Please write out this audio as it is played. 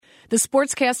The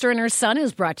Sportscaster and Her Son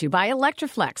is brought to you by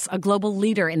Electroflex, a global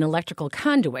leader in electrical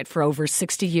conduit for over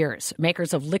 60 years.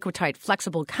 Makers of Liquidite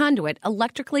flexible conduit,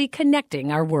 electrically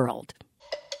connecting our world.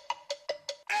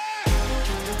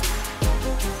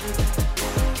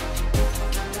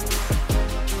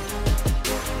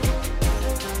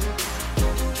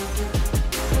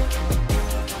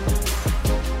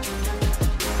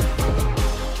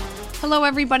 Hello,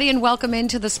 everybody, and welcome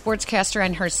into the Sportscaster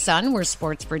and Her Son, where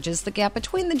sports bridges the gap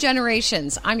between the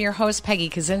generations. I'm your host, Peggy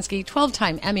Kaczynski,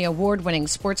 12-time Emmy Award-winning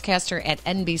sportscaster at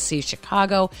NBC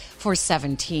Chicago for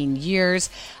 17 years.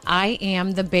 I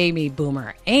am the baby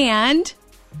boomer, and...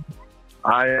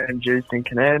 I am Jason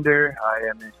Conander. I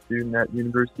am a student at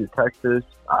University of Texas.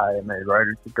 I am a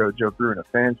writer to Go Joe Bruin,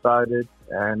 fan-sided,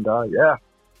 and yeah.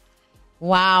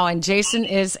 Wow, and Jason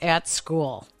is at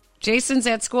school. Jason's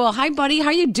at school. Hi, buddy.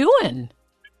 How you doing?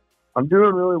 I'm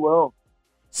doing really well.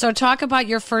 So talk about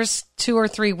your first 2 or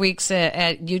 3 weeks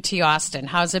at UT Austin.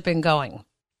 How's it been going?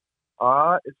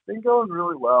 It's been going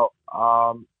really well.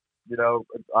 You know,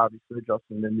 obviously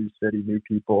adjusting to new city, new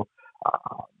people,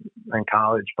 in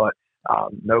college, but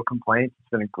no complaints. It's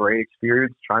been a great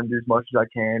experience. Trying to do as much as I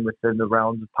can within the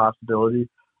realms of possibility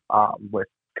with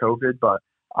COVID, but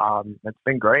it's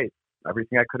been great.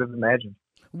 Everything I could have imagined.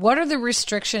 What are the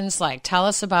restrictions like? Tell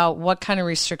us about what kind of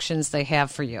restrictions they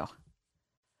have for you.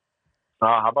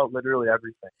 How about literally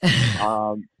everything?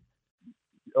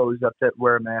 Always have to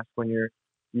wear a mask when you're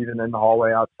even in the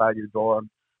hallway outside your dorm.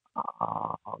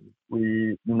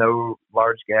 No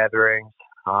large gatherings.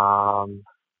 Football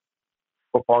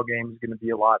game is going to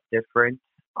be a lot different.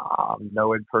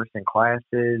 No in-person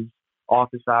classes.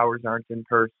 Office hours aren't in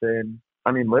person.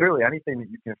 I mean, literally anything that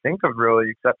you can think of,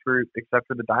 really, except for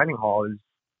the dining hall is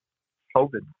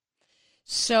COVID.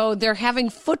 So they're having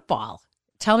football.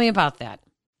 Tell me about that.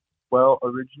 Well,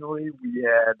 originally we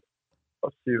had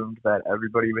assumed that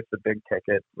everybody with the big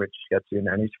ticket, which gets you in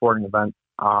any sporting event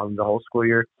the whole school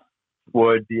year,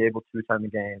 would be able to attend the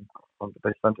game.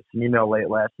 They sent us an email late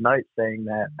last night saying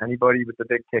that anybody with the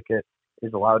big ticket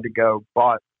is allowed to go,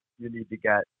 but you need to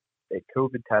get a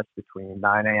COVID test between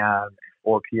 9 a.m. and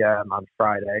 4 p.m. on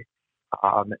Friday.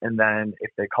 And then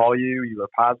if they call you, you are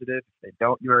positive. If they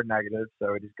don't, you are negative.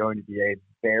 So it is going to be a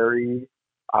very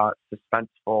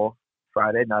suspenseful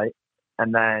Friday night.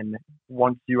 And then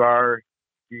once you are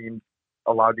deemed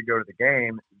allowed to go to the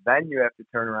game, then you have to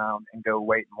turn around and go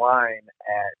wait in line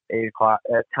at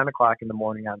 10 o'clock in the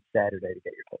morning on Saturday to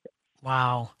get your ticket.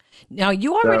 Wow. Now,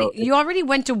 you already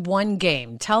went to one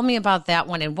game. Tell me about that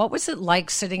one, and what was it like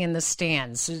sitting in the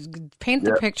stands? Paint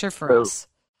the picture for us.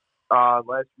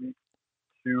 Last week,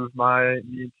 me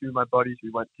and two of my buddies,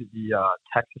 we went to the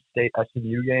Texas State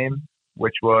SMU game,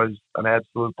 which was an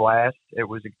absolute blast. It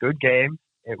was a good game.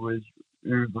 It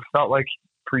felt like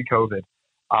pre-COVID.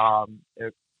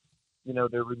 There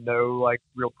were no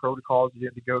real protocols you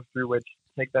had to go through, which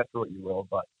take that for what you will,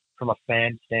 but from a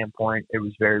fan standpoint, it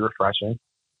was very refreshing.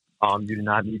 You did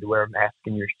not need to wear a mask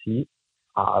in your seat.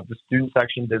 The student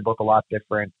section did look a lot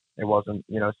different. It wasn't,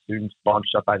 students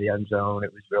bunched up by the end zone.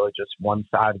 It was really just one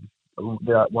side of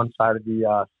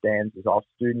the stands was all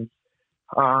students.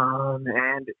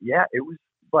 And yeah, it was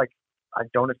I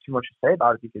don't have too much to say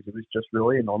about it because it was just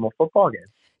really a normal football game.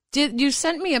 You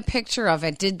sent me a picture of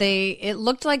it. It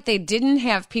looked like they didn't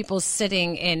have people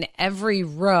sitting in every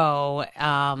row.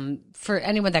 For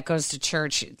anyone that goes to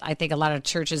church, I think a lot of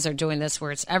churches are doing this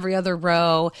where it's every other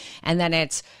row, and then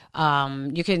it's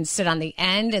you can sit on the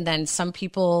end, and then some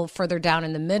people further down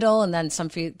in the middle, and then some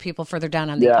people further down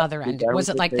on the other end. Was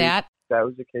it like that? That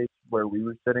was the case where we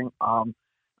were sitting.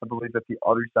 I believe that the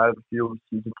other side of the field was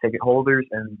season ticket holders,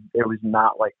 and it was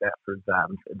not like that for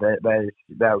them.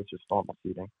 That was just normal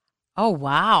seating. Oh,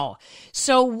 wow.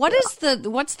 So what's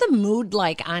the mood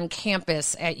like on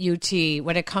campus at UT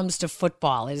when it comes to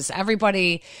football? Is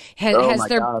everybody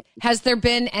has there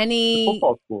been any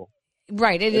football school?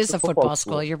 Right, it's a football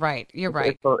school. You're right.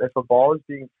 If a ball is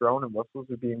being thrown and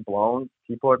whistles are being blown,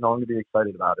 people are going to be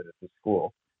excited about it at the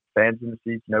school. Fans in the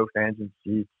seats, no fans in the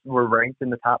seats. We're ranked in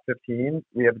the top 15.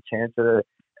 We have a chance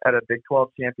at a Big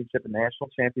 12 championship, a national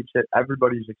championship.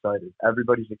 Everybody's excited.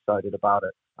 Everybody's excited about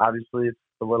it. Obviously, it's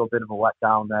a little bit of a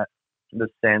letdown that the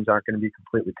stands aren't going to be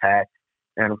completely packed.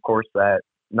 And, of course, that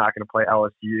not going to play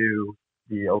LSU.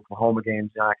 The Oklahoma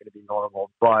game's not going to be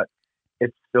normal. But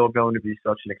it's still going to be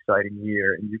such an exciting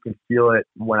year. And you can feel it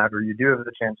whenever you do have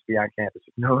the chance to be on campus.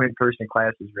 No in-person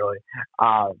classes, really.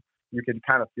 You can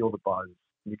kind of feel the buzz.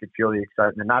 You could feel the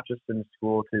excitement, not just in the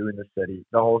school, too, in the city.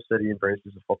 The whole city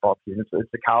embraces a football team. It's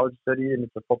a college city, and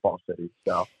it's a football city.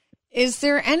 So, is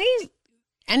there any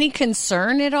Any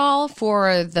concern at all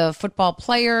for the football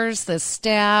players, the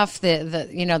staff,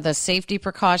 the safety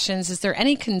precautions? Is there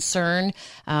any concern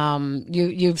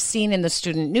you've seen in the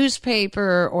student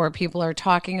newspaper or people are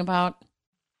talking about?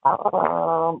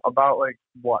 About like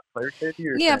what, player safety?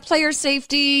 Player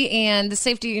safety and the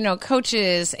safety,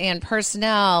 coaches and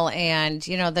personnel, and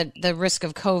the risk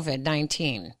of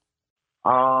COVID-19.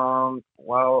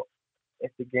 Well,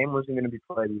 if the game wasn't going to be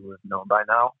played, we would have known by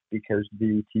now because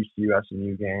the TCU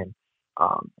SMU game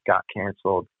got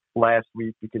canceled last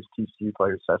week because TCU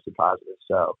players tested positive.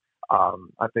 So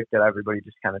I think that everybody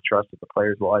just kind of trusts that the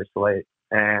players will isolate.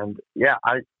 And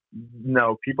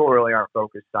no, people really aren't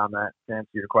focused on that. To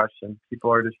answer your question,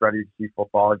 people are just ready to see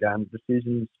football again. The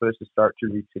season is supposed to start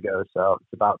 2 weeks ago, so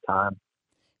it's about time.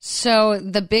 So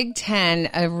the Big Ten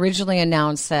originally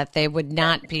announced that they would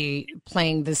not be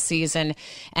playing this season,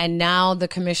 and now the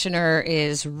commissioner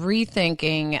is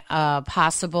rethinking a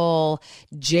possible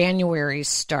January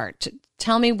start.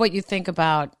 Tell me what you think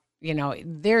about,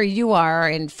 there you are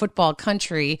in football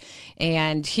country,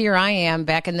 and here I am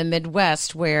back in the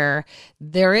Midwest where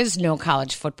there is no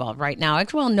college football right now.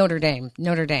 Well, Notre Dame,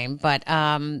 but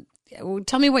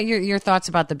tell me what your thoughts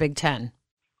about the Big Ten.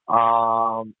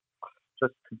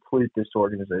 Just complete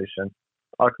disorganization,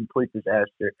 a complete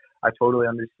disaster. I totally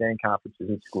understand conferences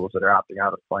and schools that are opting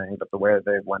out of playing, but the way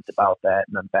they went about that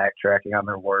and then backtracking on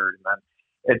their word, and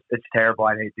then it's terrible.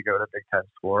 I hate to go to Big Ten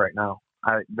school right now.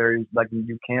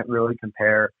 You can't really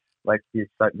compare like the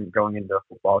excitement going into a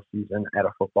football season at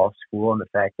a football school, and the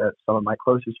fact that some of my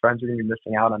closest friends are going to be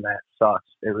missing out on that sucks.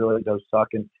 It really does suck,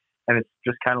 and it's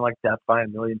just kind of like death by a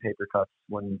million paper cuts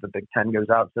when the Big Ten goes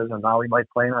out and says, now we might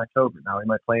play in October. Now we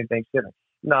might play in Thanksgiving.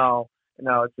 No,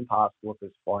 it's impossible at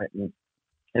this point. And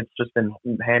it's just been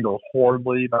handled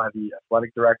horribly by the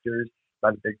athletic directors,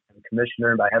 by the Big Ten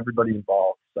commissioner, by everybody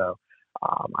involved. So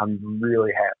I'm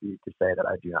really happy to say that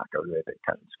I do not go to a Big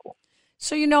Ten school.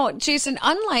 So, Jason,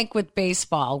 unlike with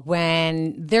baseball,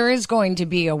 when there is going to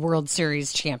be a World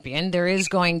Series champion, there is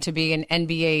going to be an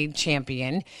NBA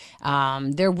champion,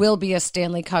 there will be a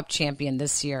Stanley Cup champion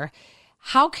this year.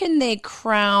 How can they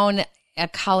crown a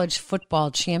college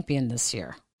football champion this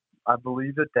year? I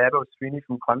believe that Dabo Swinney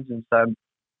from Clemson said,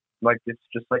 it's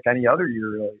just like any other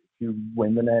year, really. If you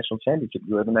win the national championship,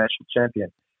 you are the national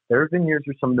champion. There have been years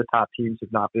where some of the top teams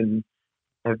have not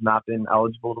been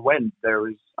eligible to win. There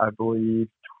was, I believe,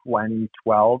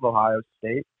 2012, Ohio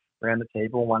State ran the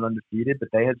table and went undefeated, but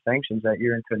they had sanctions that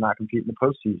year and could not compete in the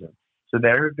postseason. So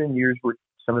there have been years where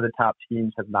some of the top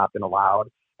teams have not been allowed,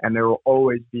 and there will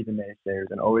always be the naysayers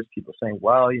and always people saying,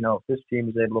 well, if this team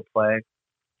was able to play,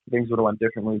 things would have went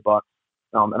differently. But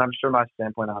and I'm sure my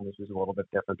standpoint on this is a little bit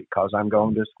different because I'm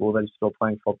going to a school that is still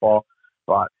playing football,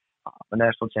 but a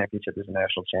national championship is a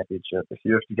national championship. If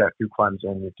you have to get through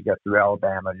Clemson, you have to get through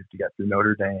Alabama, you have to get through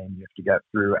Notre Dame, you have to get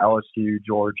through LSU,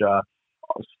 Georgia,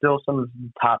 still some of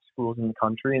the top schools in the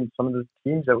country and some of the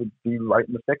teams that would be right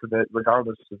in the thick of it,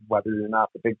 regardless of whether or not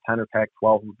the Big Ten or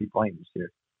Pac-12 would be playing this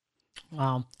year.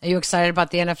 Wow. Are you excited about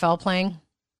the NFL playing?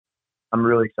 I'm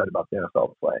really excited about the NFL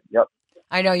to play. Yep.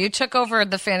 I know you took over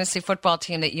the fantasy football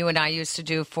team that you and I used to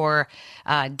do for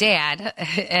Dad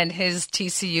and his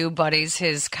TCU buddies,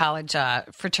 his college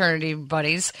fraternity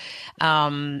buddies.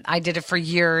 I did it for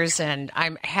years, and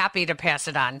I'm happy to pass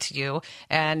it on to you.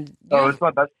 And it's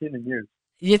my best team in years.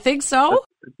 You think so?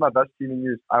 It's my best team in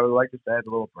years. I would like to say a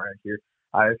little brag here.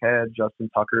 I've had Justin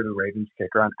Tucker, the Ravens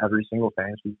kicker, on every single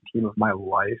fantasy team of my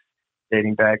life,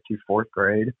 dating back to fourth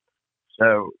grade.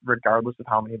 So regardless of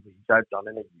how many leagues I've done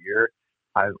in a year,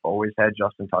 I've always had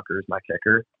Justin Tucker as my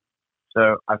kicker.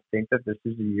 So I think that this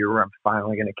is a year where I'm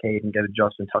finally going to cave and get a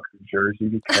Justin Tucker jersey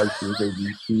because he's a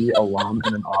UT alum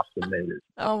and an Austin native.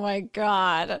 Oh, my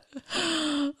God.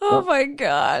 Oh, my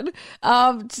God.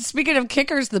 Speaking of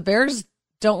kickers, the Bears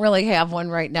don't really have one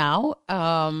right now.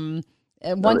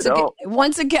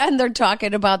 Once again, they're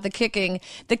talking about the kicking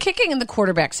and the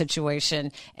quarterback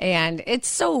situation. And it's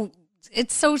so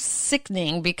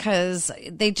sickening because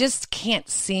they just can't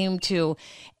seem to,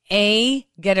 A,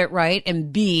 get it right,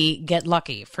 and B, get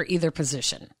lucky for either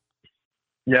position.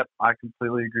 Yep, I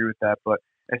completely agree with that, but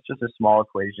it's just a small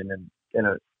equation in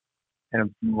a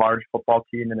large football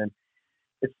team, and then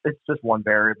it's just one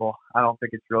variable. I don't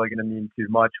think it's really going to mean too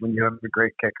much. When you have a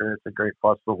great kicker, it's a great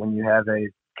plus, but when you have a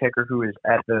kicker who is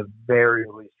at the very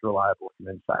least reliable from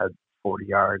inside 40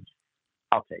 yards,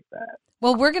 I'll take that.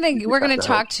 Well, we're gonna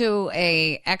talk to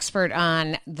a expert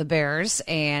on the Bears,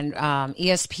 and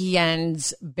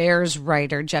ESPN's Bears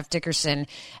writer Jeff Dickerson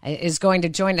is going to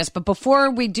join us. But before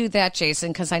we do that,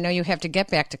 Jason, because I know you have to get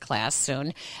back to class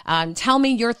soon, tell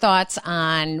me your thoughts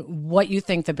on what you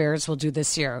think the Bears will do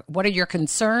this year. What are your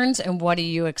concerns, and what are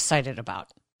you excited about?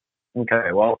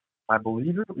 Okay, well, I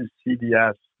believe it was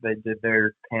CBS. They did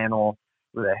their panel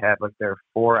where they had like their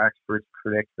 4 experts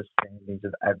predict the standings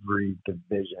of every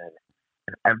division.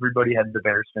 And everybody had the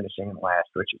Bears finishing in last,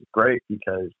 which is great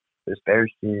because this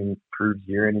Bears team proves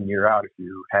year in and year out. If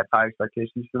you have high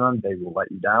expectations for them, they will let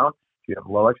you down. If you have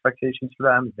low expectations for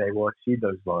them, they will exceed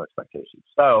those low expectations.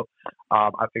 So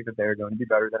I think that they're going to be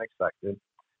better than expected.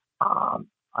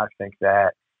 I think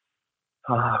that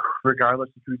regardless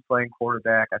of who's playing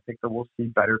quarterback, I think that we'll see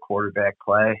better quarterback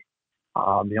play.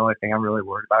 The only thing I'm really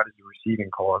worried about is the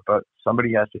receiving core, but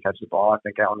somebody has to catch the ball. I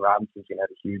think Allen Robinson's going to have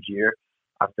a huge year.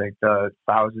 I think the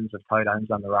thousands of tight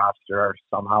ends on the roster are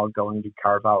somehow going to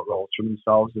carve out roles for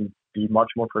themselves and be much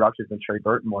more productive than Trey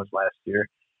Burton was last year.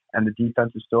 And the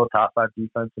defense is still a top 5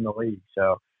 defense in the league.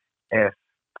 So if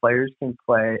players can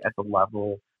play at the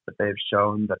level that they've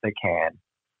shown that they can,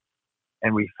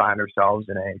 and we find ourselves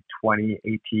in a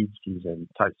 2018 season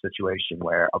type situation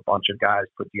where a bunch of guys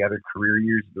put together career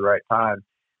years at the right time,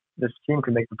 this team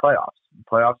can make the playoffs. The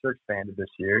playoffs are expanded this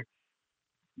year.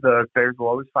 The Bears will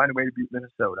always find a way to beat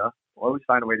Minnesota. Will always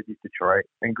find a way to beat Detroit.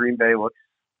 And Green Bay looks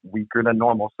weaker than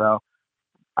normal. So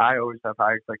I always have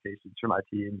high expectations for my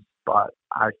teams, but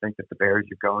I think that the Bears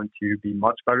are going to be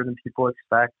much better than people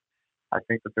expect. I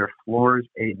think that their floor is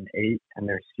 8-8 and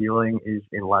their ceiling is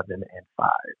 11-5.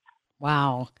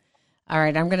 Wow. All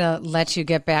right, I'm going to let you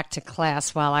get back to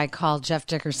class while I call Jeff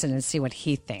Dickerson and see what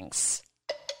he thinks.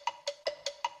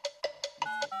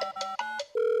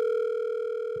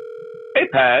 Hey,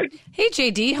 Peg. Hey,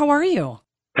 JD, how are you?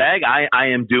 Peg, I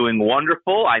am doing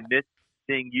wonderful. I miss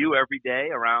seeing you every day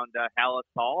around Hallis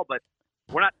Hall, but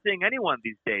we're not seeing anyone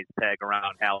these days, Peg,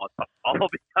 around Hallis Hall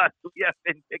because we have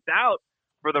been kicked out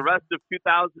for the rest of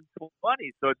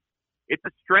 2020. So it's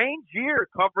a strange year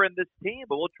covering this team,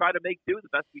 but we'll try to make do the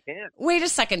best we can. Wait a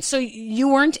second. So you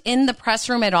weren't in the press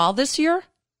room at all this year?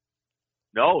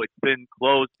 No, it's been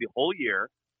closed the whole year.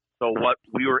 So what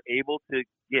we were able to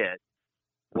get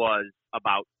was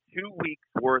about 2 weeks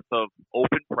worth of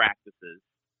open practices,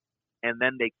 and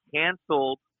then they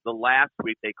canceled the last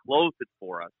week. They closed it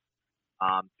for us,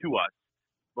 to us,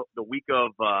 the week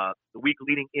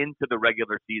leading into the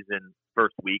regular season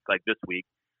first week, like this week,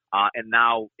 and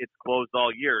now it's closed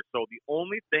all year. So the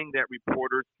only thing that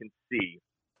reporters can see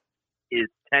is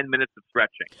 10 minutes of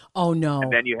stretching. Oh no!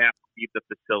 And then you have to leave the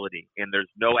facility, and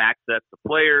there's no access to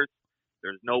players.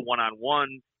 There's no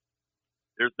one-on-ones.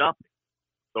 There's nothing.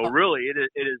 So really, it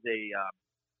is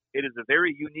a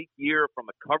very unique year from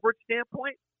a coverage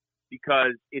standpoint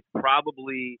because it's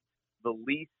probably the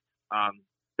least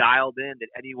dialed in that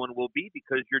anyone will be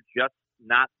because you're just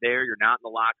not there. You're not in the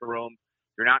locker room.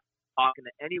 You're not talking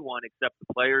to anyone except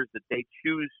the players that they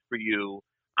choose for you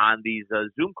on these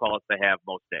Zoom calls they have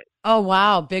most days. Oh,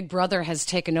 wow. Big Brother has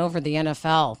taken over the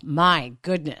NFL. My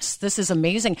goodness. This is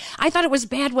amazing. I thought it was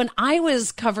bad when I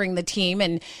was covering the team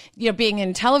and, being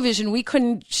in television, we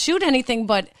couldn't shoot anything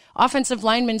but offensive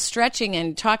linemen stretching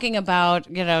and talking about,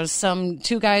 some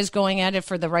 2 guys going at it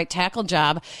for the right tackle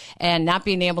job and not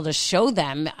being able to show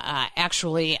them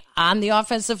actually on the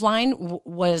offensive line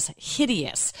was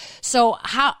hideous. So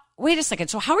wait a second.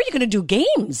 So how are you going to do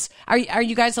games? Are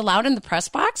you guys allowed in the press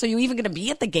box? Are you even going to be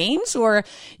at the games? Or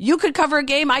you could cover a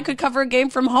game, I could cover a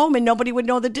game from home, and nobody would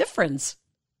know the difference?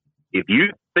 If you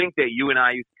think that you and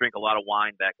I used to drink a lot of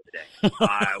wine back in the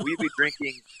day, we'd be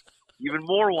drinking even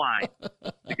more wine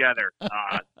together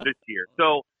this year.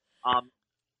 So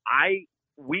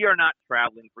we are not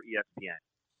traveling for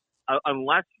ESPN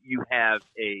unless you have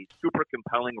a super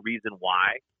compelling reason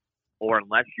why, or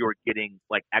unless you're getting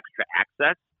like extra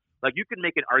access. Like you can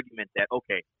make an argument that,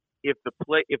 okay, if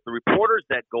the reporters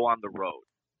that go on the road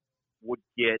would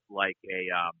get like a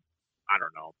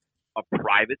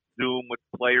private Zoom with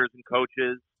players and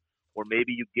coaches, or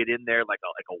maybe you get in there like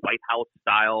a White House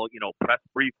style, press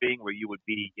briefing where you would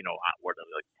be,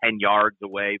 like 10 yards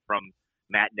away from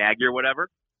Matt Nagy or whatever,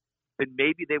 then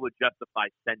maybe they would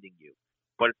justify sending you.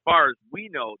 But as far as we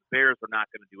know, the Bears are not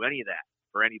going to do any of that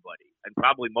for anybody, and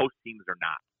probably most teams are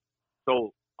not. So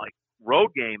like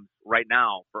road games right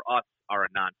now for us are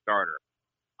a non-starter,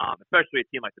 especially a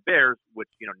team like the Bears, which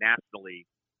nationally,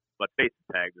 let's face it,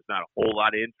 Peg, there's not a whole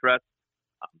lot of interest.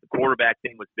 The quarterback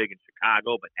thing was big in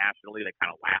Chicago, but nationally they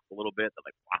kind of laughed a little bit. They're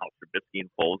like, wow, Trubisky and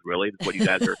Foles, really? This is what you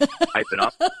guys are hyping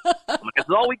up? I'm like, this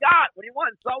is all we got. What do you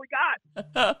want? This is all we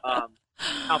got.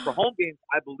 Now, for home games,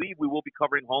 I believe we will be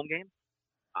covering home games.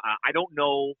 I don't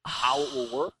know how it will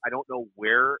work. I don't know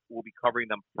where we'll be covering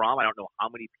them from. I don't know how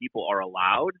many people are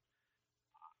allowed.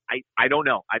 I don't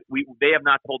know. They have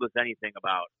not told us anything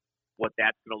about what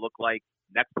that's going to look like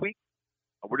next week.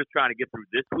 We're just trying to get through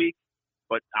this week,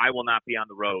 but I will not be on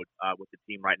the road with the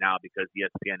team right now because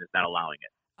ESPN is not allowing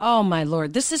it. Oh, my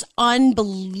Lord. This is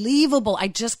unbelievable. I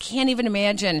just can't even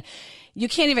imagine. You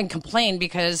can't even complain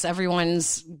because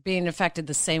everyone's being affected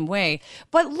the same way.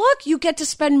 But look, you get to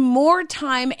spend more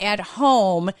time at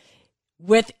home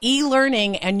with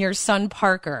e-learning and your son,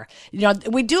 Parker. You know,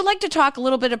 we do like to talk a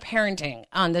little bit of parenting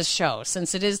on this show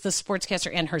since it is the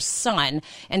sportscaster and her son.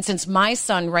 And since my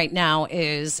son right now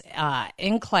is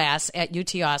in class at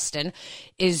UT Austin,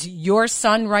 is your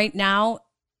son right now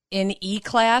in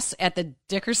E-class at the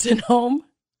Dickerson home?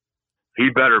 He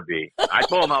better be. I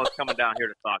told him I was coming down here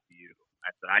to talk to you. I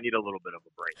said, I need a little bit of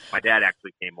a break. My dad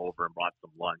actually came over and brought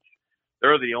some lunch.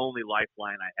 They're the only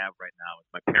lifeline I have right now. Is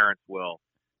my parents will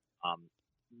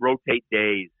rotate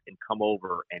days and come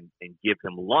over and give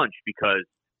him lunch because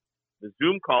the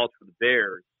Zoom calls for the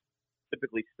Bears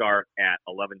typically start at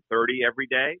 11:30 every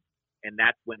day, and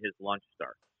that's when his lunch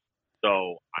starts.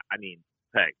 So, I mean,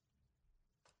 Peg,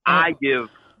 I give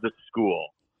the school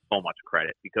so much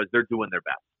credit because they're doing their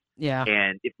best. Yeah.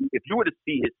 And if you were to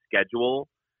see his schedule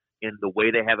and the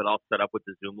way they have it all set up with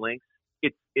the Zoom links,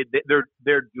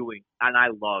 they're doing, and I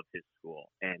love his school,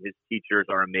 and his teachers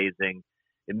are amazing,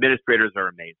 administrators are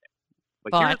amazing.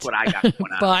 But here's what I got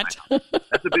going on. But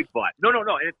that's a big but. No,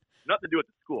 and it's nothing to do with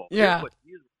the school. Yeah. Here's what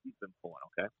he's been pulling.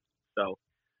 Okay, so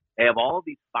they have all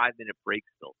these 5-minute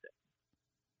breaks built in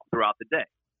throughout the day.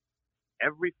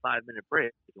 Every 5-minute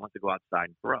break, he wants to go outside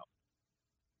and throw.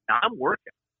 Now, I'm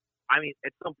working. I mean,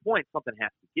 at some point, something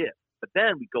has to give. But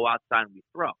then we go outside and we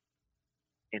throw.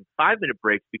 And 5-minute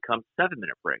breaks become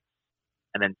 7-minute breaks.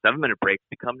 And then 7-minute breaks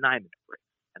become 9-minute breaks.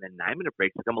 And then 9-minute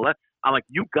breaks become 11. I'm like,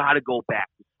 you got to go back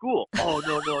to school. Oh,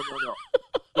 no.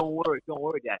 Don't worry,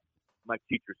 Dad. My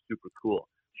teacher's super cool.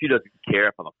 She doesn't care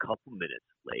if I'm a couple minutes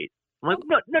late. I'm like,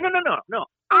 no.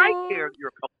 I care if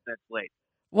you're a couple minutes late.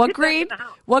 What grade?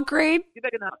 What grade? Get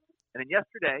back in the house. And then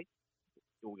yesterday,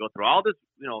 we go through all this,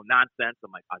 nonsense.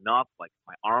 I'm like, enough. Like,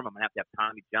 my arm, I'm going to have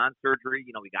Tommy John surgery.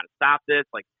 We got to stop this.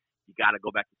 Like, you got to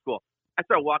go back to school. I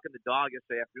started walking the dog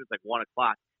yesterday afternoon. It's like 1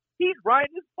 o'clock. He's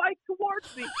riding his bike towards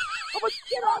me. I'm like,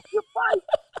 get off your bike.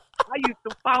 I used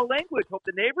some foul language. Hope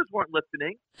the neighbors weren't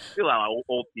listening. There's a lot of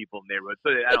old people in the neighborhood, so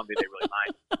I don't think they really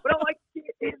mind. But I'm like,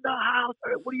 get in the house.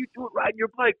 All right, what are you doing riding your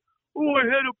bike? Oh, I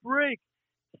had a break.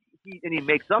 And he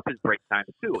makes up his break times,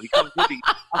 too. He comes with me.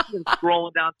 I'm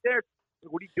scrolling downstairs.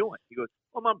 Like, what are you doing? He goes,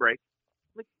 I'm on break.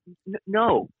 I'm like,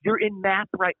 no, you're in math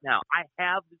right now. I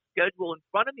have the schedule in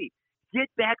front of me. Get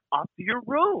back up to your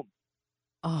room.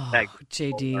 Oh, like,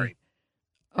 JD.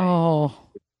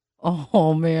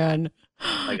 Oh, man.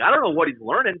 Like, I don't know what he's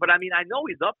learning, but, I mean, I know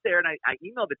he's up there, and I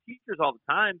email the teachers all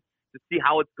the time to see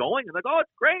how it's going. And like, oh,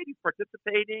 it's great. He's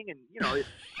participating. And,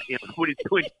 when he's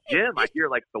doing gym, I hear,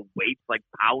 like, the weights, like,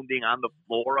 pounding on the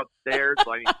floor upstairs.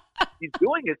 So, I mean, he's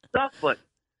doing his stuff, but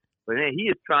man, he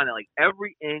is trying to, like,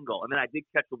 every angle. And then I did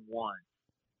catch him once.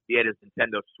 He had his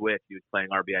Nintendo Switch. He was playing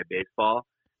RBI baseball.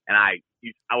 And I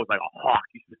was like a hawk.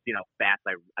 You should have seen how fast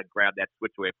I grabbed that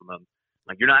Switch away from him.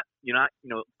 Like, you're not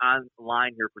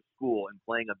online here for school and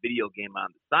playing a video game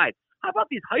on the side. How about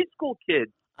these high school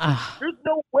kids? There's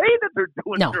no way that they're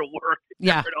doing their work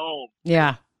at home.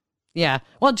 Yeah.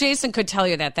 Well, Jason could tell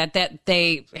you that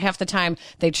they half the time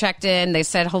they checked in, they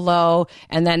said hello,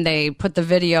 and then they put the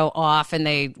video off, and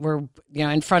they were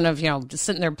in front of just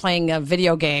sitting there playing a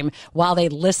video game while they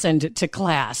listened to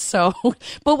class. So,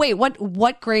 but wait,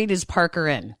 what grade is Parker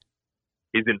in?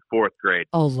 He's in 4th grade.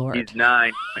 Oh Lord, he's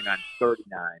 9, going on 39.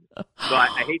 So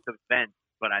I hate the vent,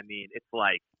 but I mean, it's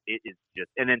like it is just.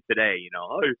 And then today,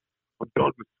 I'm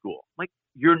done with school. I'm like,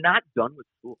 you're not done with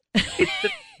school. It's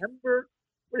September.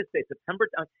 What did it say? September?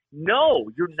 No,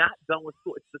 you're not done with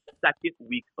school. It's the 2nd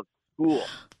week of school.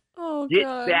 Oh, Get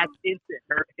God. back into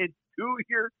her and do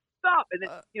your stuff. And then,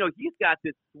 he's got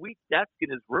this sweet desk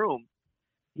in his room.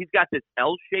 He's got this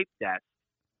L-shaped desk.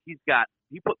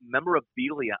 He put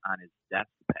memorabilia on his desk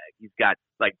peg. He's got,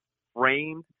 like,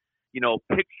 framed,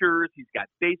 pictures. He's got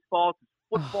baseballs,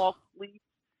 football cleats.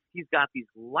 He's got these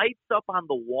lights up on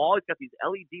the wall. He's got these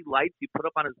LED lights he put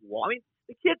up on his wall. I mean,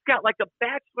 the kid's got like a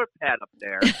bachelor pad up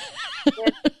there. And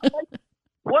I'm like,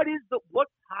 what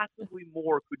possibly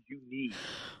more could you need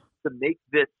to make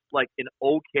this like an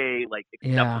okay, like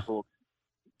acceptable.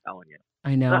 I'm telling you.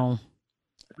 I know.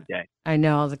 Every day. I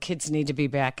know the kids need to be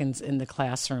back in the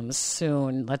classrooms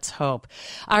soon. Let's hope.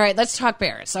 All right, let's talk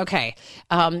Bears. Okay.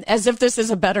 As if this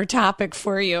is a better topic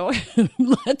for you.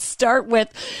 Let's start with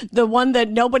the one that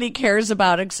nobody cares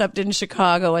about except in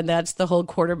Chicago, and that's the whole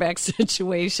quarterback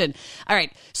situation. All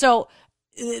right. So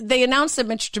they announced that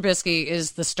Mitch Trubisky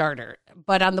is the starter.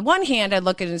 But on the one hand, I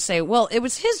look at it and say, well, it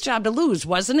was his job to lose,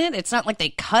 wasn't it? It's not like they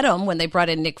cut him when they brought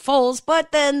in Nick Foles,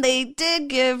 but then they did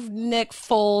give Nick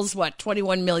Foles,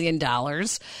 $21 million.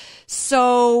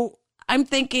 So I'm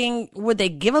thinking, would they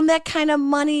give him that kind of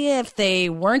money if they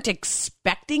weren't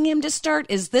expecting him to start?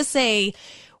 Is this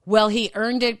well, he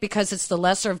earned it because it's the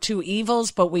lesser of two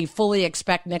evils, but we fully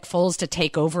expect Nick Foles to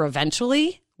take over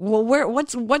eventually? Well,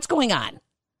 what's going on?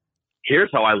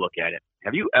 Here's how I look at it.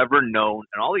 Have you ever known,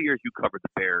 in all the years you covered the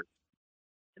Bears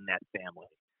in that family,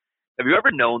 have you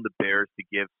ever known the Bears to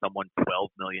give someone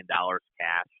 $12 million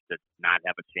cash to not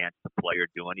have a chance to play or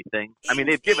do anything? I mean,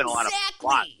 they've given a lot of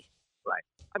right.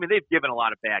 I mean, they've given a lot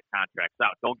of bad contracts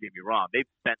out. Don't get me wrong. They've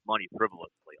spent money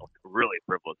frivolously, really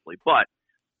frivolously, but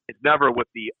it's never with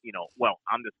the, well,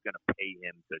 I'm just going to pay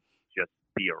him to just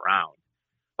be around.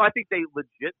 So I think they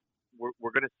legit, we're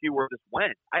going to see where this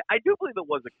went. I do believe it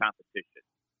was a competition.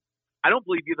 I don't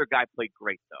believe either guy played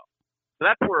great, though. So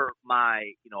that's where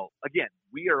again,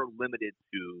 we are limited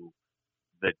to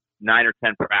the 9 or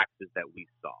 10 practices that we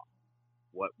saw.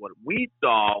 What we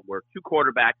saw were two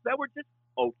quarterbacks that were just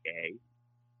okay.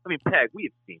 I mean, Peg, we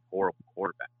have seen horrible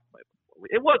quarterbacks play before.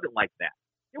 It wasn't like that.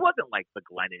 It wasn't like the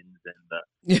Glennons and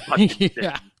the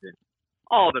Hutchinsons and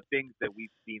all the things that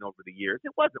we've seen over the years.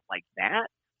 It wasn't like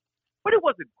that. But it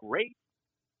wasn't great.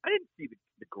 I didn't see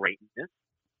the greatness.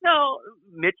 No,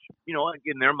 Mitch,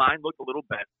 in their mind, looked a little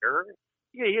better.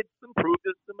 Yeah, he had improved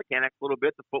the mechanics a little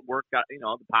bit, the footwork, the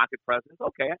pocket presence.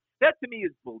 Okay, that to me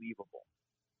is believable.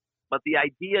 But the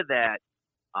idea that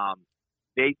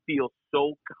they feel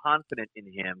so confident in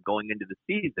him going into the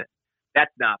season,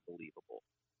 that's not believable.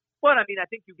 But, I mean, I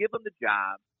think you give him the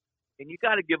job, and you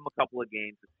got to give him a couple of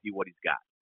games to see what he's got.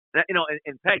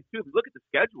 And Peg, too, if you look at the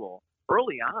schedule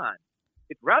early on,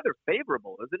 it's rather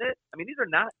favorable, isn't it? I mean, these are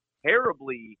not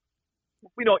terribly,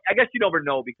 I guess you never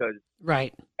know because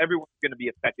right, everyone's going to be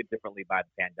affected differently by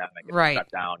the pandemic and right. shut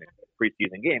down in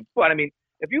preseason games. But I mean,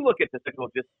 if you look at the schedule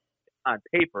just on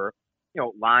paper,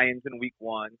 Lions in week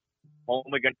 1,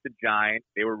 home against the Giants,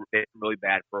 they were really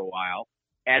bad for a while.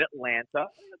 At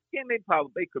Atlanta, game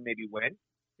they could maybe win.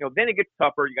 Then it gets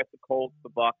tougher. You got the Colts, the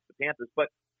Bucs, the Panthers, but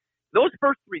those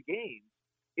first 3 games,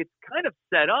 it's kind of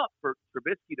set up for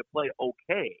Trubisky to play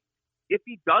okay. If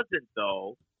he doesn't,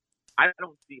 though, I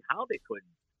don't see how they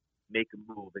couldn't make a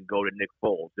move and go to Nick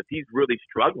Foles. If he's really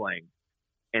struggling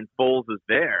and Foles is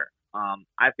there,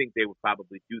 I think they would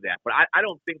probably do that. But I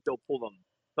don't think they'll pull him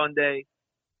Sunday.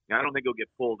 I don't think he'll get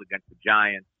pulled against the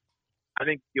Giants. I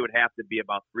think it would have to be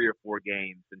about 3 or 4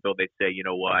 games until they say, you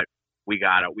know what, we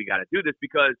gotta do this,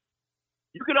 because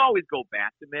you can always go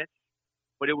back to Mitch,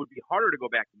 but it would be harder to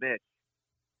go back to Mitch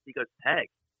because, Peg,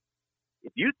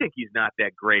 if you think he's not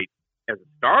that great as a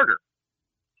starter,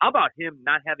 how about him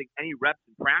not having any reps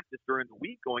in practice during the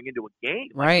week going into a game?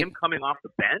 Right. Like him coming off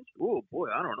the bench? Oh, boy,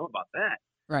 I don't know about that.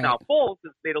 Right. Now, Foles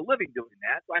has made a living doing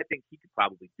that, so I think he could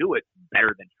probably do it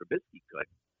better than Trubisky could.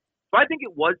 So I think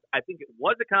it was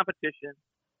a competition.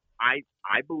 I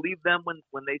believe them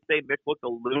when they say Mitch looked a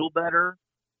little better,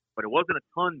 but it wasn't a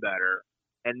ton better,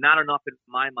 and not enough in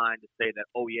my mind to say that,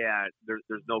 oh, yeah,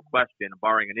 there's no question,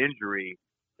 barring an injury,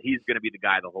 he's going to be the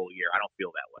guy the whole year. I don't feel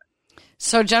that way.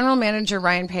 So general manager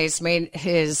Ryan Pace made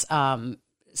his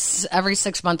every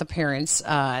 6-month appearance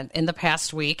in the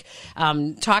past week,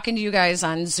 talking to you guys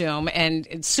on Zoom, and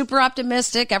it's super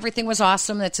optimistic. Everything was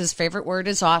awesome. That's his favorite word,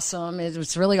 is awesome. It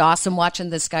was really awesome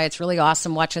watching this guy. It's really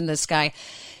awesome watching this guy.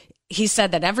 He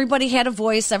said that everybody had a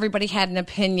voice, everybody had an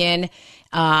opinion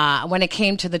when it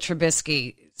came to the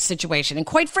Trubisky situation. And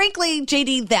quite frankly,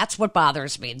 JD, that's what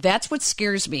bothers me. That's what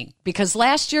scares me, because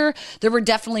last year there were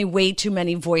definitely way too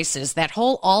many voices. That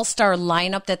whole all-star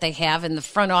lineup that they have in the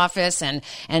front office and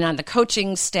on the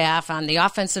coaching staff on the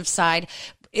offensive side,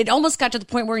 it almost got to the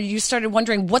point where you started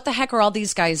wondering, what the heck are all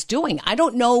these guys doing? I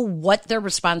don't know what their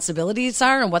responsibilities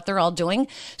are and what they're all doing.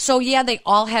 So yeah, they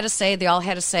all had to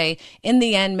say. In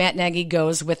the end, Matt Nagy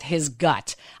goes with his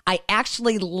gut. I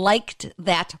actually liked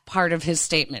that part of his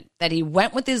statement, that he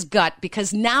went with his gut,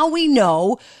 because now we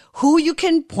know who you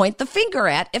can point the finger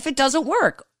at if it doesn't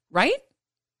work, right?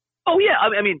 Oh, yeah.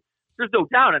 I mean, there's no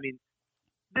doubt. I mean,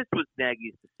 this was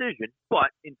Nagy's decision, but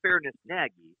in fairness,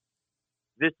 Nagy,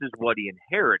 this is what he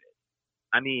inherited.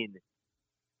 I mean,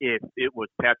 if it was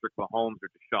Patrick Mahomes or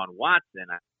Deshaun Watson,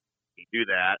 I do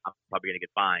that. I'm probably going to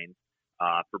get fined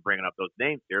for bringing up those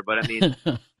names here. But I mean,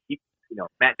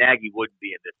 Matt Nagy wouldn't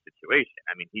be in this situation.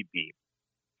 I mean, he'd be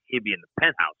in the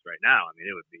penthouse right now. I mean,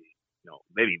 it would be,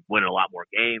 maybe winning a lot more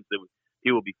games.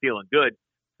 He would be feeling good.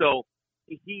 So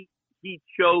he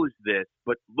chose this,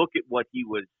 but look at what he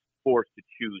was forced to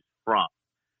choose from.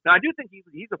 Now, I do think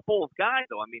he's a Foles guy,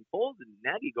 though. I mean, Foles and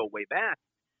Nagy go way back,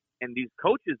 and these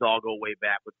coaches all go way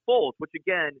back with Foles, which,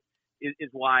 again, is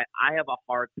why I have a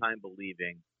hard time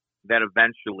believing that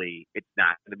eventually it's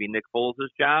not going to be Nick Foles'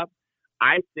 job.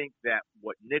 I think that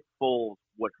what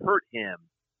hurt him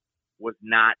was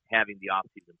not having the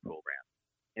offseason program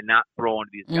and not throwing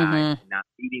to these guys and not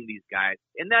feeding these guys.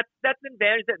 And that's an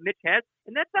advantage that Mitch has,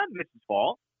 and that's not Mitch's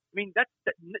fault. I mean, that's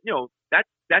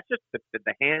just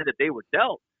the hand that they were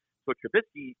dealt. So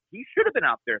Trubisky, he should have been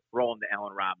out there throwing to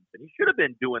Allen Robinson. He should have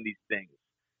been doing these things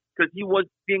because he was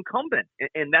the incumbent,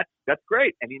 and that's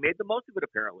great, and he made the most of it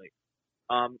apparently.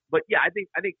 But yeah, I think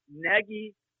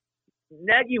Nagy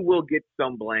will get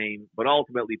some blame, but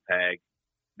ultimately, Peg,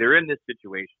 they're in this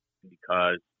situation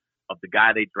because of the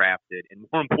guy they drafted, and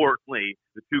more importantly,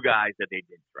 the two guys that they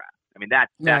didn't draft. I mean,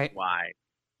 that's right. Why.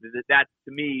 That,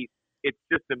 to me, it's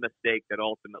just a mistake that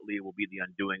ultimately will be the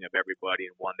undoing of everybody,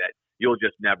 and one that you'll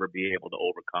just never be able to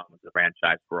overcome as a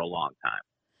franchise for a long time.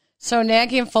 So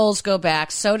Nagy and Foles go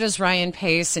back. So does Ryan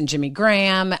Pace and Jimmy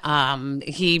Graham.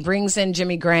 He brings in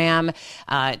Jimmy Graham.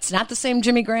 It's not the same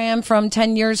Jimmy Graham from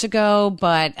 10 years ago,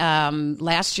 but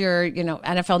last year,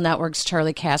 NFL Network's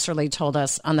Charlie Casserly told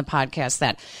us on the podcast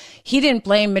that he didn't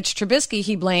blame Mitch Trubisky.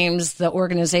 He blames the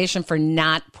organization for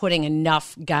not putting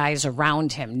enough guys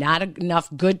around him, not enough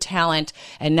good talent,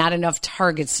 and not enough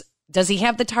targets. Does he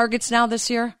have the targets now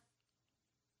this year?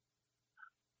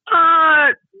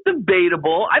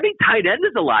 Debatable. I think tight end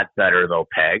is a lot better, though,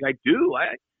 Peg. I do.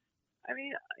 I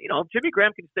mean, if Jimmy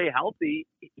Graham can stay healthy,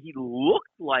 he looked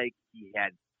like he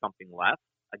had something left.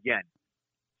 Again,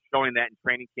 showing that in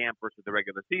training camp versus the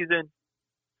regular season,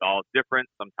 it's all different.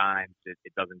 Sometimes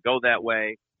it doesn't go that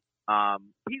way.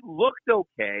 He looked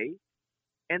okay.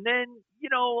 And then,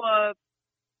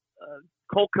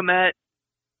 Cole Kmet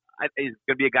is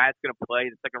going to be a guy that's going to play,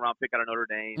 the second-round pick out of Notre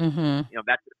Dame. Mm-hmm.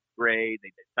 That's great. They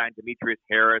signed Demetrius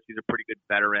Harris. He's a pretty good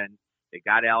veteran. They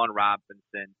got Allen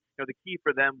Robinson. The key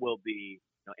for them will be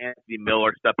Anthony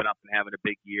Miller stepping up and having a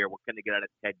big year. What can they get out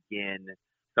of Ted Ginn?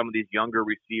 Some of these younger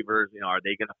receivers, are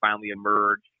they going to finally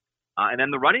emerge? And then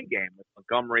the running game with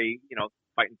Montgomery,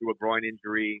 fighting through a groin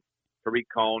injury. Tariq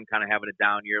Cohen kind of having a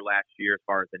down year last year as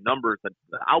far as the numbers,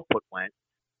 the output went.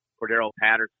 Cordero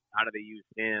Patterson, how do they use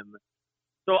him?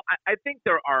 So I think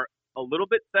there are a little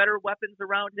bit better weapons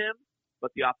around him,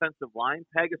 but the offensive line,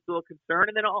 Peg, is still a concern.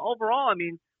 And then overall, I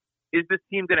mean, is this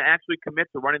team going to actually commit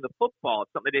to running the football?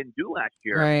 It's something they didn't do last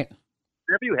year. Right.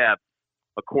 Whenever you have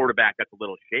a quarterback that's a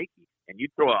little shaky and you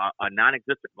throw a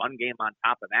non-existent run game on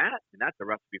top of that, and that's a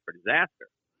recipe for disaster.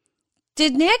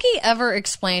 Did Nagy ever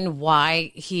explain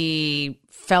why he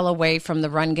fell away from the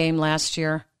run game last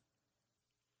year?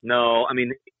 No, I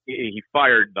mean, he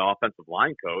fired the offensive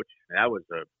line coach. That was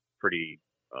a pretty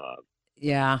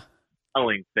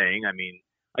telling thing. I mean,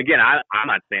 again, I'm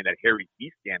not saying that Harry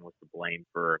Easton was to blame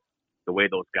for the way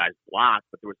those guys blocked,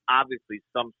 but there was obviously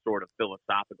some sort of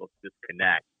philosophical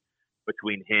disconnect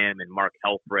between him and Mark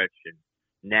Helfrich and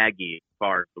Nagy as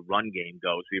far as the run game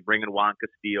goes. So you bring in Juan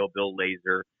Castillo, Bill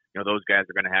Lazor. Those guys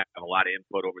are going to have a lot of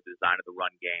input over the design of the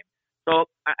run game. So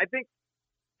I think,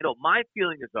 my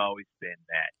feeling has always been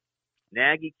that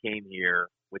Nagy came here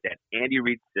with that Andy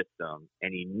Reid system,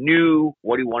 and he knew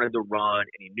what he wanted to run,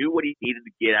 and he knew what he needed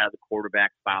to get out of the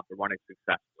quarterback spot to run it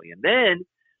successfully. And then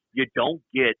you don't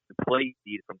get the play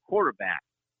feed from quarterback.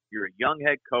 You're a young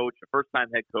head coach, a first-time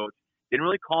head coach. Didn't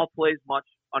really call plays much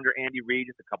under Andy Reid,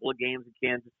 just a couple of games in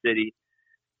Kansas City.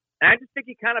 And I just think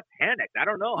he kind of panicked. I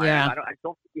don't know. Yeah. I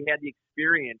don't think he had the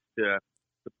experience to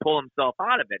pull himself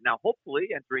out of it. Now, hopefully,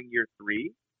 entering year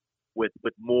 3 with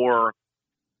more,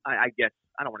 I guess,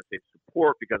 I don't want to say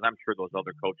support because I'm sure those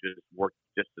other coaches work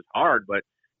just as hard, but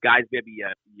guys maybe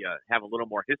you have a little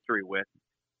more history with.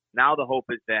 Now the hope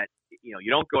is that you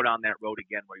don't go down that road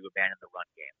again where you abandon the run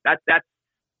game.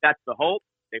 That's the hope.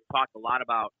 They've talked a lot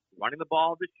about running the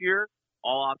ball this year,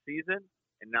 all off season.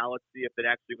 And now let's see if it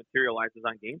actually materializes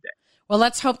on game day. Well,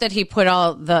 let's hope that he put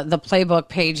all the playbook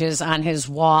pages on his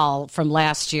wall from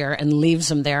last year and leaves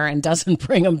them there and doesn't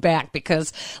bring them back,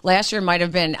 because last year might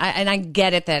have been, and I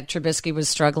get it that Trubisky was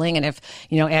struggling. And if,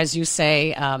 as you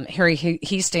say, Harry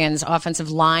Hiestan's offensive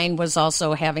line was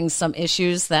also having some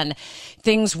issues, then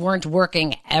things weren't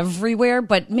working everywhere,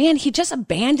 but man, he just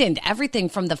abandoned everything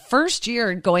from the first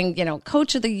year going,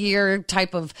 coach of the year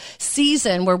type of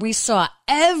season where we saw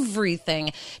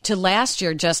everything to last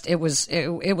year. Just, it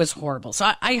was horrible.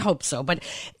 So I hope so, but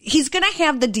he's going to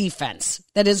have the defense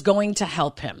that is going to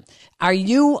help him. Are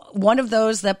you one of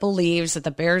those that believes that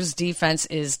the Bears defense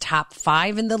is top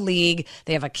 5 in the league?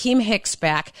 They have Akeem Hicks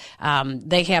back.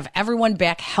 They have everyone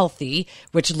back healthy,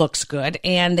 which looks good.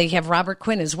 And they have Robert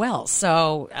Quinn as well.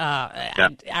 So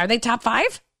Are they top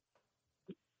 5?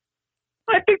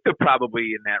 I think they're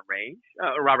probably in that range.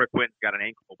 Robert Quinn's got an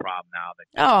ankle problem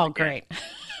now. Great.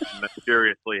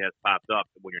 Mysteriously has popped up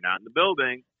when you're not in the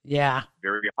building. Yeah.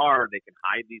 Very hard. They can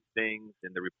hide these things.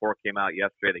 And the report came out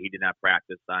yesterday that he did not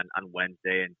practice on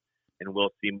Wednesday, and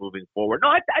we'll see moving forward. No,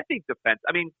 I think Peg,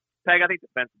 I think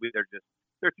defensively they're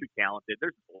too talented.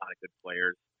 There's a lot of good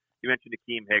players. You mentioned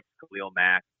Akeem Hicks, Khalil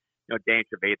Mack. Dan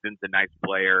Trevathan's a nice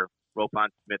player. Roquan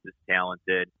Smith is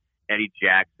talented. Eddie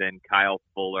Jackson, Kyle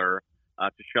Fuller.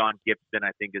 Tashawn Gibson,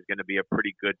 I think, is going to be a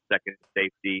pretty good second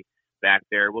safety back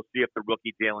there. We'll see if the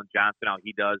rookie Jalen Johnson, how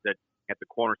he does at the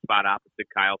corner spot opposite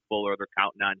Kyle Fuller. They're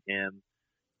counting on him.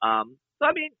 I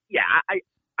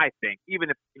think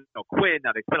even if Quinn, now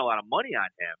they spent a lot of money on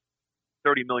him,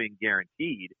 $30 million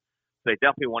guaranteed, so they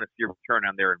definitely want to see a return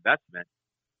on their investment.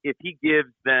 If he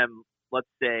gives them, let's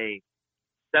say,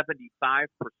 75%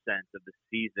 of the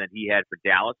season he had for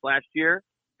Dallas last year,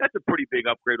 that's a pretty big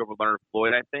upgrade over Leonard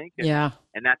Floyd, I think.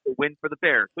 And that's a win for the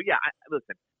Bears. So,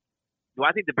 listen, do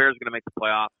I think the Bears are going to make the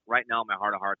playoffs? Right now, in my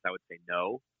heart of hearts, I would say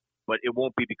no. But it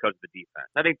won't be because of the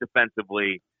defense. I think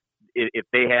defensively, if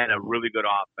they had a really good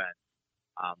offense,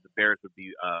 the Bears would be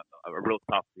a real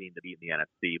tough team to beat in the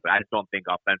NFC. But I just don't think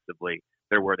offensively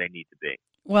they're where they need to be.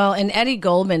 Well, and Eddie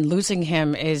Goldman, losing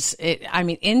him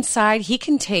inside, he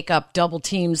can take up double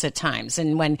teams at times.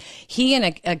 And when he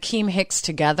and Akeem Hicks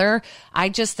together, I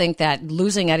just think that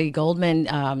losing Eddie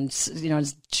Goldman,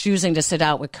 choosing to sit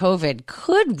out with COVID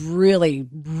could really,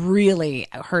 really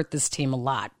hurt this team a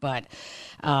lot. But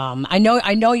I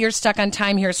know you're stuck on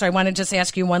time here, so I want to just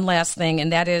ask you one last thing,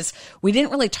 and that is we didn't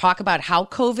really talk about how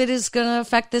COVID is going to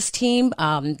affect this team.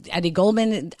 Eddie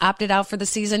Goldman opted out for the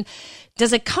season.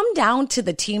 Does it come down to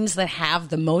the teams that have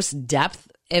the most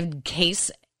depth in case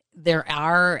there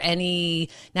are any,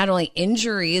 not only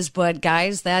injuries, but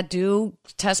guys that do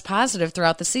test positive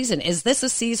throughout the season? Is this a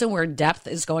season where depth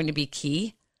is going to be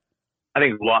key? I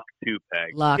think luck too,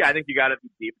 Peg. Luck. Yeah, I think you got to be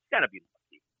deep. It's got to be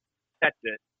lucky. That's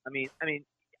it. I mean,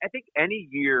 I think any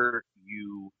year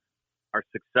you are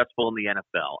successful in the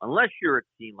NFL, unless you're a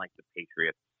team like the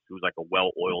Patriots, who's like a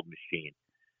well-oiled machine.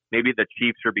 Maybe the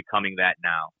Chiefs are becoming that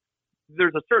now.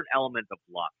 There's a certain element of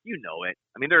luck. You know it.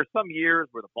 I mean, there are some years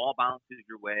where the ball bounces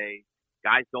your way,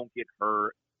 guys don't get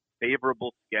hurt,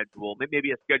 favorable schedule,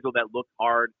 maybe a schedule that looked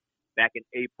hard back in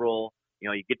April.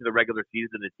 You get to the regular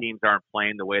season, the teams aren't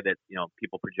playing the way that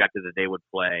people projected that they would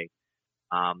play.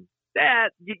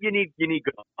 That you need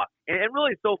good luck. And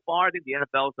really, so far, I think the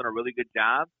NFL has done a really good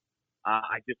job.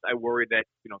 I worry that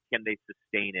can they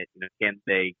sustain it? Can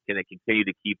they continue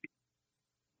to keep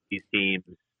these teams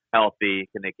healthy?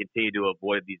 Can they continue to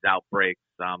avoid these outbreaks?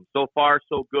 So far,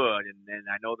 so good. And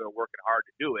I know they're working hard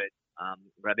to do it.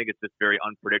 But I think it's just very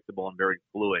unpredictable and very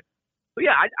fluid. So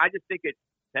yeah, I just think it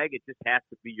just has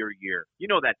to be your year. You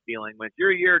know that feeling when it's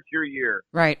your year, it's your year,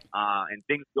 right? And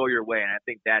things go your way, and I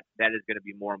think that is going to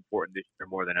be more important this year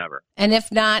more than ever. And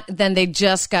if not, then they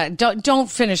just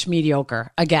don't finish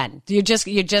mediocre again. You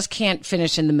just can't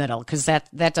finish in the middle because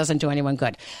that doesn't do anyone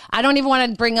good. I don't even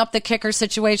want to bring up the kicker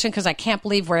situation because I can't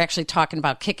believe we're actually talking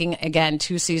about kicking again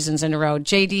 2 seasons in a row.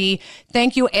 JD,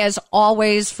 thank you as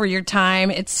always for your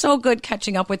time. It's so good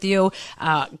catching up with you.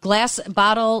 Glass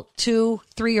bottle 2,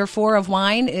 3, or 4 of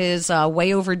wine is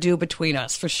way overdue between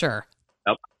us for sure.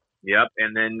 Yep.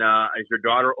 And then is your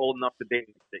daughter old enough to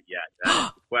babysit yet?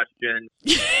 That's the question.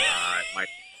 I might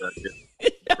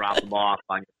just drop them off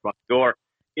on your front door.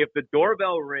 If the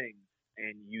doorbell rings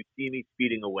and you see me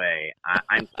speeding away,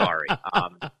 I'm sorry.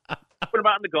 Put him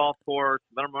out on the golf course,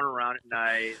 let him run around at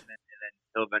night, and then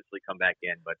he'll eventually come back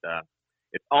in. But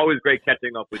it's always great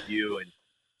catching up with you,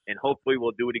 and hopefully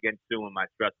we'll do it again soon when my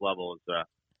stress level is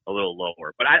a little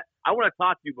lower. But I want to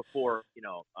talk to you before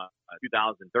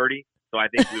 2030. So I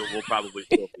think we'll probably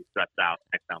still be stressed out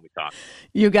next time we talk.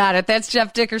 You got it. That's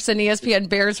Jeff Dickerson, ESPN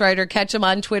Bears writer. Catch him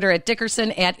on Twitter at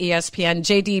Dickerson at ESPN.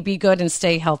 JD, be good and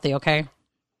stay healthy, okay?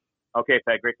 Okay,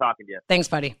 Peg. Great talking to you. Thanks,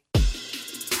 buddy.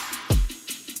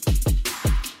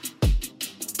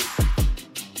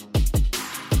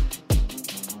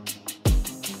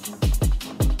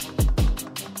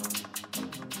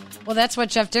 Well, that's what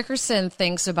Jeff Dickerson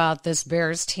thinks about this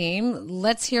Bears team.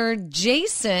 Let's hear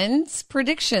Jason's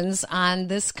predictions on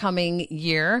this coming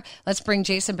year. Let's bring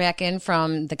Jason back in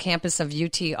from the campus of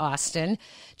UT Austin.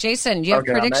 Jason, you have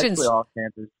predictions? I'm actually off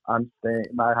campus. I'm staying.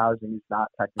 My housing is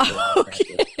not technically off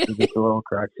campus. There's just a little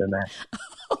correction there.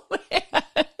 Oh, man.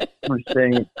 We're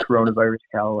staying at Coronavirus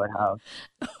Callaway House.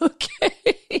 Okay.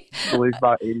 I believe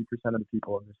about 80% of the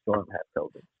people in the storm have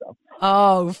COVID. So.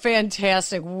 Oh,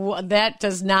 fantastic. That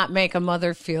does not make a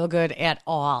mother feel good at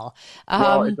all.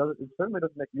 Well, it certainly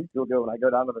doesn't make me feel good when I go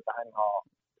down to the dining hall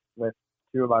with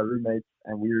two of my roommates,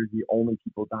 and we were the only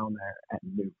people down there at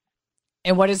noon.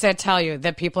 And what does that tell you?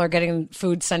 That people are getting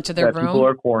food sent to their room? People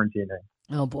are quarantining.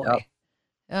 Oh, boy. Yep.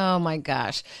 Oh, my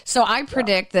gosh. So I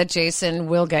predict that Jason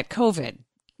will get COVID.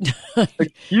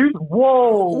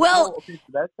 Whoa! Well, okay,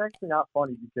 so that's actually not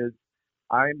funny because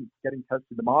I'm getting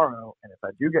tested tomorrow, and if I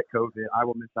do get COVID, I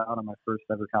will miss out on my first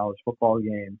ever college football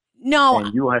game. No,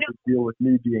 and you will have to deal with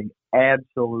me being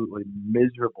absolutely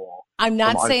miserable. I'm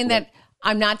not saying that.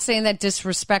 I'm not saying that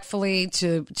disrespectfully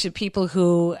to people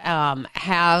who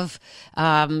have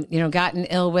gotten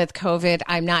ill with COVID.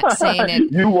 I'm not saying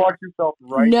it. You walked yourself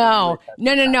right. No.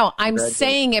 I'm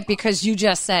saying it because you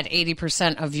just said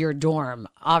 80% of your dorm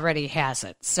already has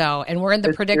it. So, and we're in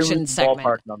the prediction segment.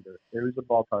 Ballpark number. It was a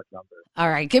ballpark number. All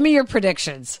right, give me your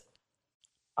predictions.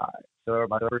 All right. So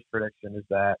my first prediction is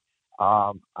that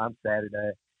on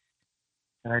Saturday.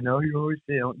 And I know you always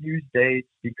say don't use dates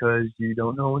because you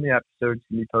don't know when the episode's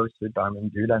going to be posted, but I'm going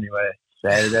to do it anyway.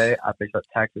 Saturday, I think that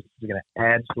Texas is going to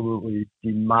absolutely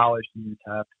demolish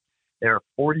UTEP. They are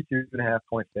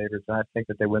 42.5-point favorites, and I think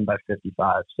that they win by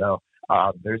 55. So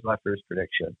there's my first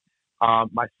prediction.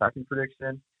 My second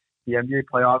prediction, the NBA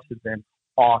playoffs have been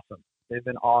awesome. They've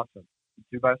been awesome. The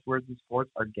two best words in sports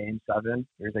are Game 7.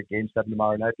 There's a Game 7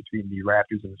 tomorrow night between the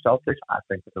Raptors and the Celtics. I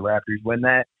think that the Raptors win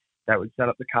that. That would set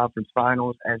up the conference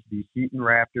finals as the Heat and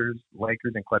Raptors,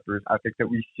 Lakers and Clippers. I think that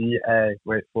we see a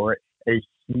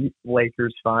Heat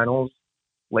Lakers finals,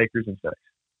 Lakers in 6.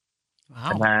 Wow.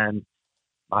 And then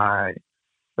my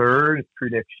third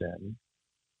prediction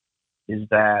is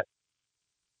that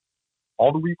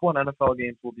all the Week 1 NFL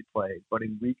games will be played, but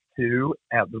in Week 2,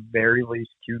 at the very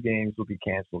least, 2 games will be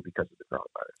canceled because of the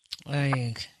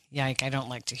coronavirus. Yike, I don't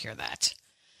like to hear that.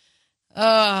 Oh,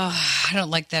 I don't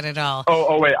like that at all.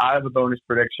 Oh, wait, I have a bonus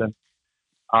prediction.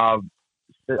 Ever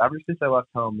since I left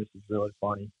home, this is really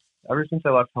funny. Ever since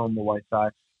I left home, the White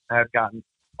Sox have gotten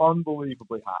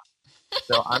unbelievably hot.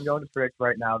 So I'm going to predict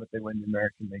right now that they win the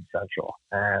American League Central.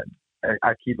 And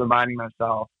I keep reminding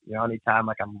myself, anytime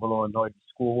I'm a little annoyed with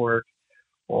schoolwork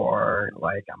or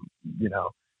I'm,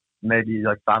 maybe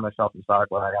find myself in stock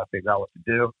where I got to figure out what to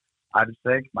do. I just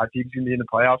think my team's going to be in the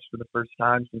playoffs for the first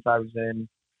time since I was in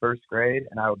first grade,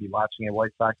 and I will be watching a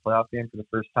White Sox playoff game for the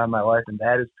first time in my life, and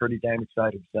that is pretty damn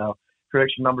exciting. So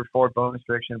prediction number 4, bonus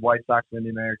prediction, White Sox win the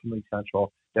American League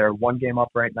Central. They're 1 game up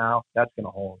right now. That's going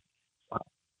to hold.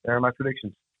 There are my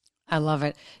predictions. I love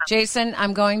it. Jason,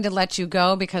 I'm going to let you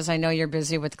go because I know you're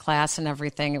busy with class and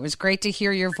everything. It was great to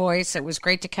hear your voice. It was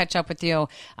great to catch up with you.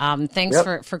 Thanks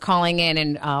for calling in,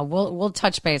 and we'll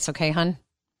touch base, okay, hon?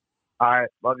 All right.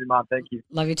 Love you, Mom. Thank you.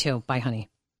 Love you too. Bye, honey.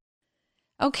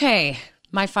 Okay.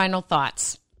 My final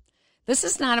thoughts. This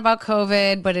is not about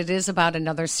COVID, but it is about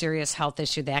another serious health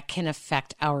issue that can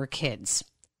affect our kids.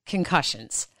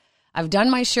 Concussions. I've done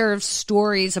my share of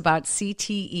stories about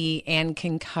CTE and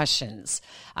concussions.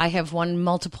 I have won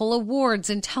multiple awards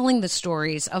in telling the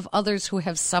stories of others who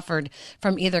have suffered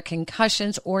from either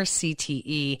concussions or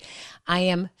CTE. I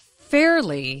am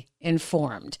fairly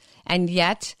informed, and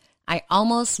yet I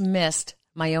almost missed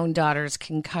my own daughter's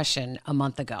concussion a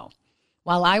month ago.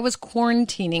 While I was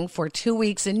quarantining for 2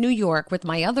 weeks in New York with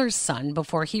my other son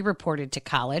before he reported to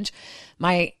college,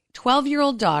 my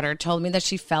 12-year-old daughter told me that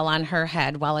she fell on her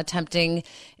head while attempting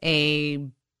a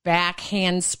back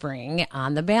handspring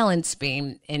on the balance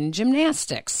beam in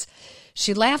gymnastics.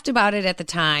 She laughed about it at the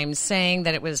time, saying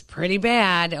that it was pretty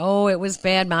bad. Oh, it was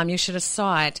bad, Mom. You should have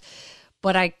saw it.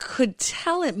 But I could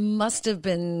tell it must have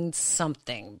been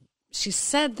something. She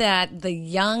said that the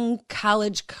young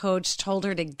college coach told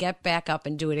her to get back up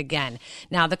and do it again.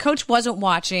 Now, the coach wasn't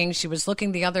watching. She was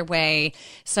looking the other way,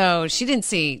 so she didn't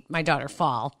see my daughter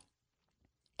fall.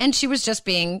 And she was just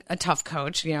being a tough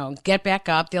coach, get back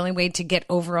up. The only way to get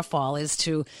over a fall is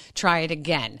to try it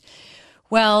again.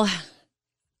 Well,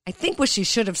 I think what she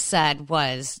should have said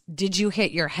was, did you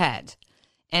hit your head?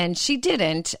 And she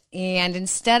didn't. And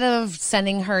instead of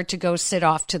sending her to go sit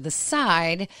off to the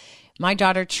side, my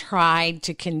daughter tried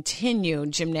to continue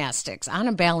gymnastics on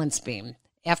a balance beam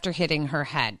after hitting her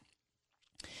head.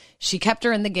 She kept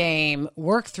her in the game,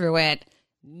 worked through it,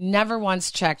 never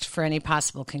once checked for any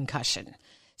possible concussion.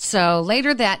 So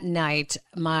later that night,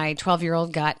 my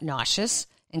 12-year-old got nauseous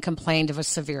and complained of a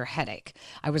severe headache.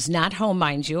 I was not home,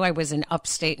 mind you. I was in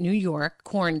upstate New York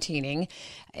quarantining,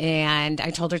 and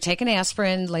I told her, take an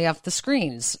aspirin, lay off the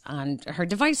screens on her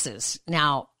devices.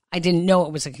 Now, I didn't know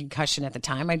it was a concussion at the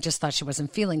time. I just thought she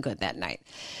wasn't feeling good that night.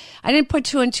 I didn't put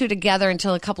two and two together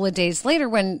until a couple of days later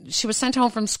when she was sent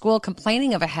home from school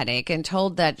complaining of a headache and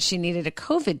told that she needed a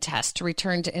COVID test to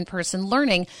return to in-person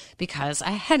learning because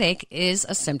a headache is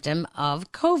a symptom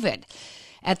of COVID.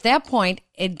 At that point,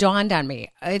 it dawned on me,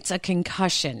 it's a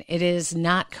concussion. It is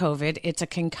not COVID. It's a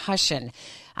concussion.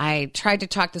 I tried to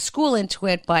talk the school into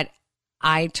it, but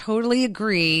I totally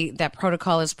agree that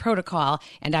protocol is protocol,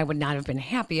 and I would not have been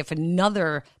happy if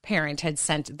another parent had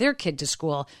sent their kid to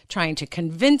school trying to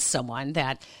convince someone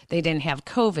that they didn't have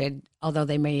COVID, although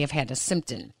they may have had a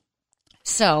symptom.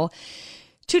 So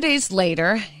 2 days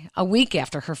later, a week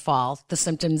after her fall, the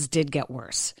symptoms did get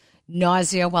worse.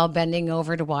 Nausea while bending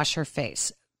over to wash her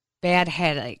face, bad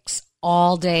headaches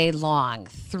all day long,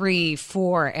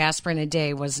 3-4 aspirin a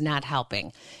day was not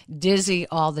helping, dizzy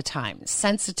all the time,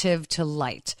 sensitive to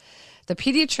light. The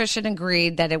pediatrician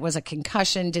agreed that it was a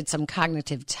concussion, did some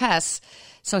cognitive tests.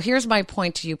 So here's my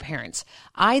point to you parents.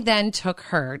 I then took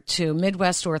her to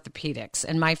Midwest Orthopedics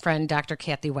and my friend, Dr.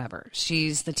 Kathy Weber.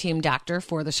 She's the team doctor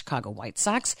for the Chicago White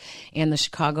Sox and the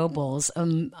Chicago Bulls,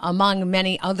 among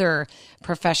many other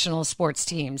professional sports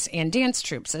teams and dance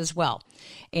troupes as well.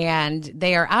 And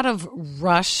they are out of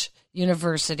Rush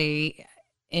University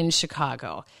in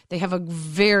Chicago. They have a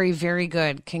very, very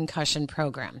good concussion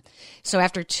program. So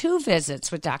after 2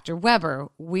 visits with Dr. Weber,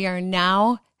 we are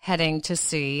now heading to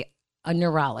see a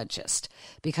neurologist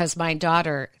because my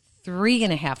daughter,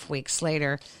 3.5 weeks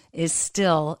later, is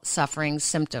still suffering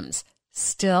symptoms,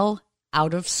 still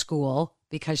out of school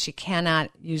because she cannot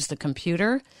use the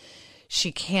computer.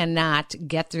 She cannot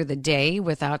get through the day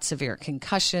without severe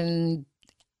concussion,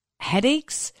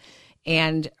 headaches,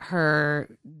 and her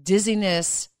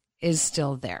dizziness is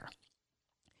still there.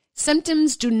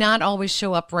 Symptoms do not always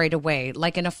show up right away,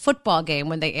 like in a football game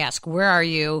when they ask, where are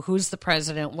you? Who's the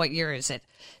president? What year is it?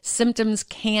 Symptoms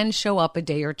can show up a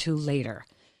day or 2 later.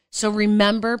 So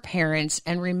remember, parents,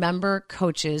 and remember,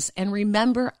 coaches, and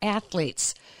remember,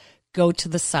 athletes, go to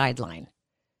the sideline.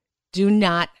 Do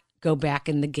not go back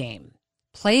in the game.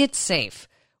 Play it safe.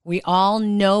 We all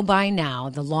know by now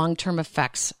the long-term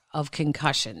effects of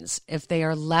concussions if they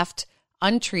are left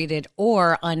untreated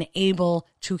or unable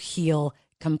to heal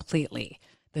completely.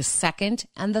 The second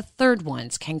and the third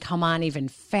ones can come on even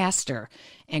faster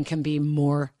and can be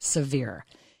more severe.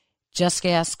 Just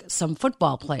ask some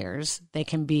football players, they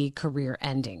can be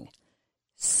career-ending.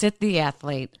 Sit the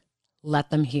athlete, let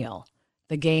them heal.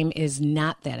 The game is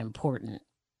not that important,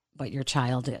 but your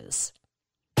child is.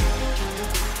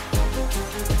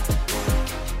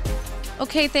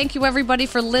 Okay, thank you everybody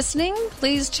for listening.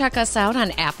 Please check us out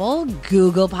on Apple,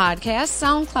 Google Podcasts,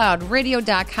 SoundCloud,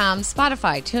 Radio.com,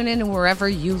 Spotify, TuneIn, and wherever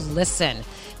you listen.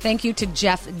 Thank you to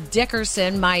Jeff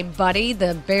Dickerson, my buddy,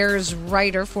 the Bears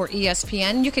writer for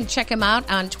ESPN. You can check him out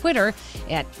on Twitter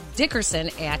at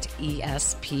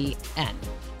Dickerson@ESPN.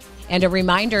 And a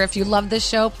reminder, if you love this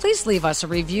show, please leave us a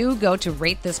review. Go to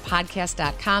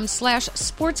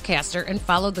ratethispodcast.com/sportscaster and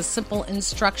follow the simple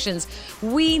instructions.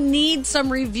 We need some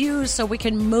reviews so we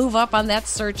can move up on that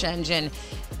search engine.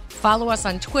 Follow us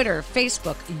on Twitter,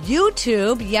 Facebook,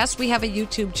 YouTube. Yes, we have a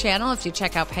YouTube channel if you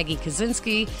check out Peggy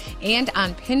Kaczynski, and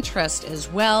on Pinterest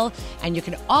as well. And you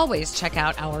can always check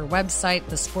out our website,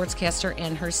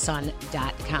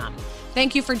 thesportscasterandherson.com.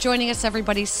 Thank you for joining us,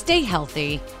 everybody. Stay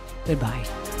healthy. Goodbye.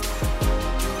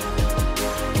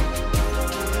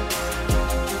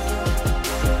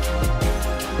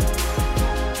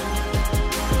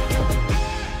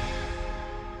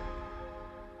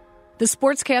 The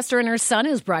Sportscaster and Her Son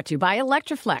is brought to you by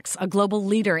Electroflex, a global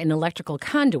leader in electrical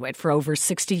conduit for over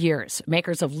 60 years.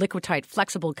 Makers of Liquidite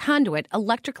flexible conduit,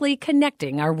 electrically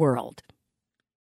connecting our world.